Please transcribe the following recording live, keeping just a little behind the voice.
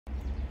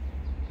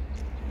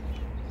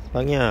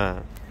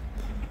빵이야,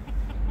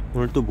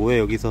 오늘 또 뭐해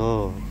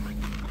여기서?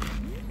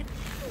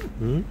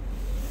 응?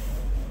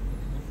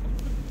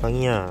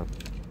 빵이야,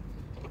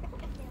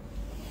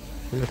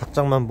 맨날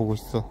닭장만 보고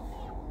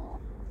있어.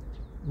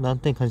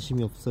 나한텐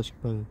관심이 없어.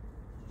 식빵이.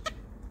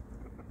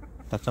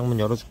 닭장문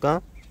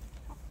열어줄까?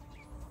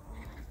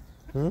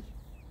 응?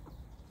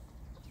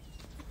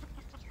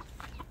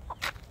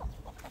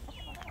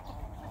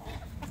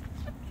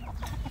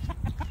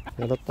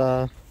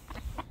 열었다.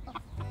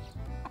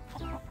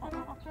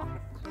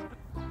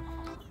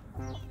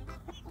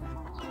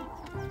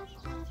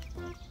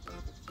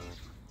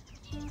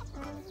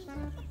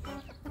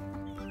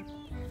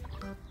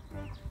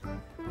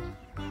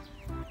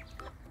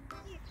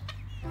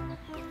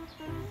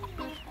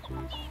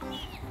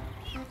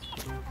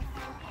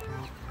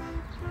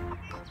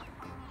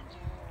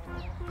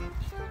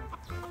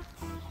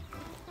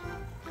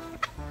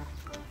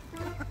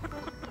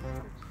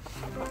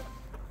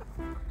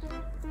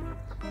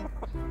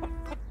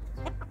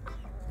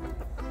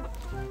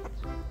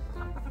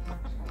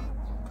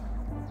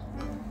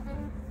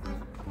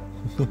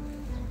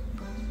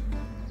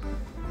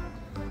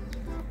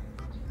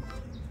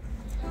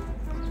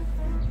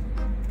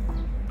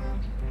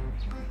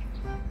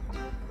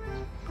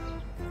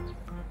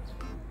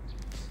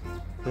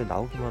 왜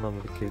나오기만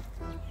하면 이렇게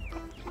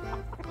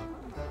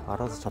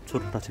알아서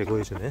잡초를 다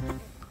제거해주네.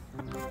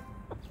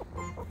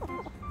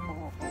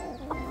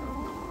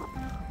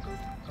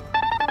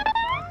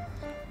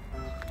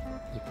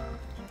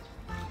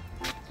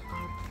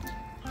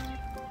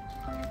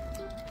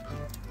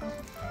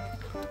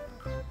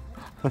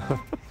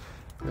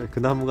 그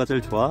나무가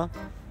제일 좋아?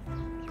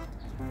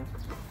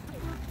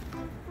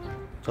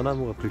 저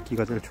나무가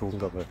굵기가 제일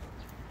좋은가 봐요.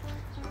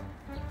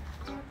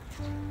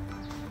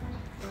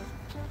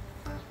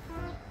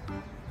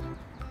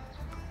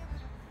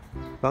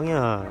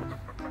 빵이야,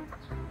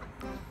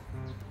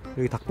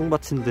 여기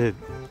닭똥밭인데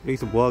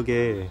여기서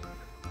뭐하게.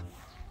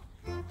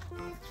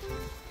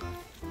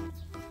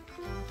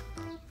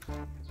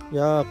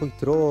 야, 거기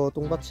들어.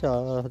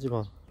 똥밭이야.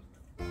 하지마.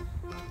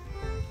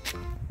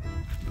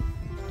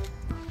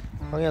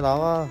 빵이야,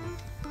 나와.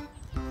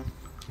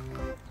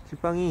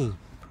 실빵이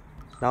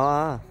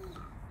나와.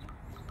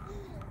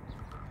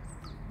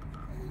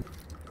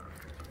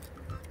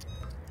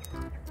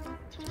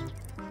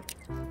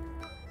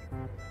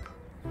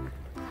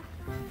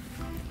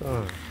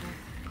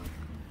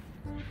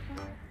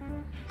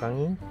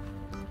 빵이?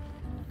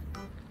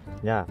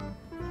 야,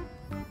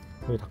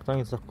 여기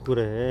닭장에서 자꾸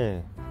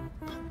그래.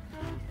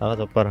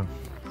 나가자, 오빠랑.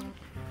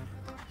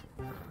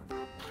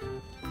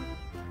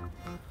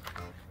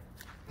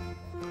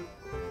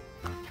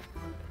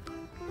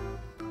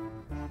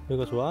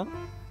 여기가 좋아?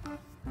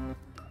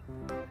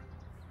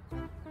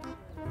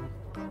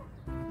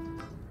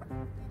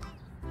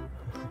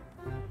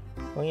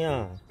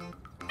 빵이야,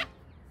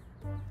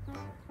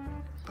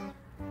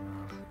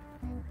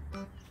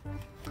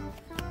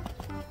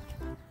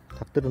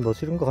 닭들은 너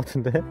싫은 것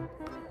같은데?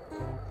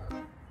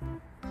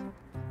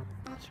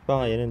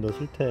 식빵아, 얘는 너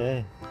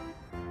싫대.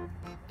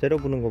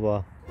 때려부는 거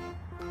봐.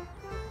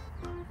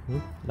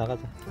 응?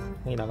 나가자.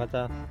 빵이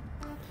나가자.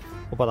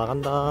 오빠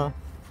나간다.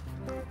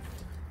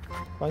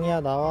 빵이야,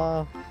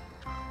 나와.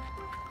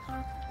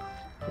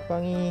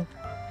 식빵이.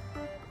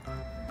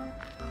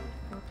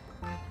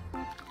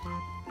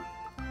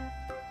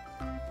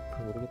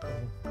 모르겠다.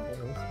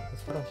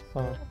 살아,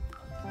 식빵아.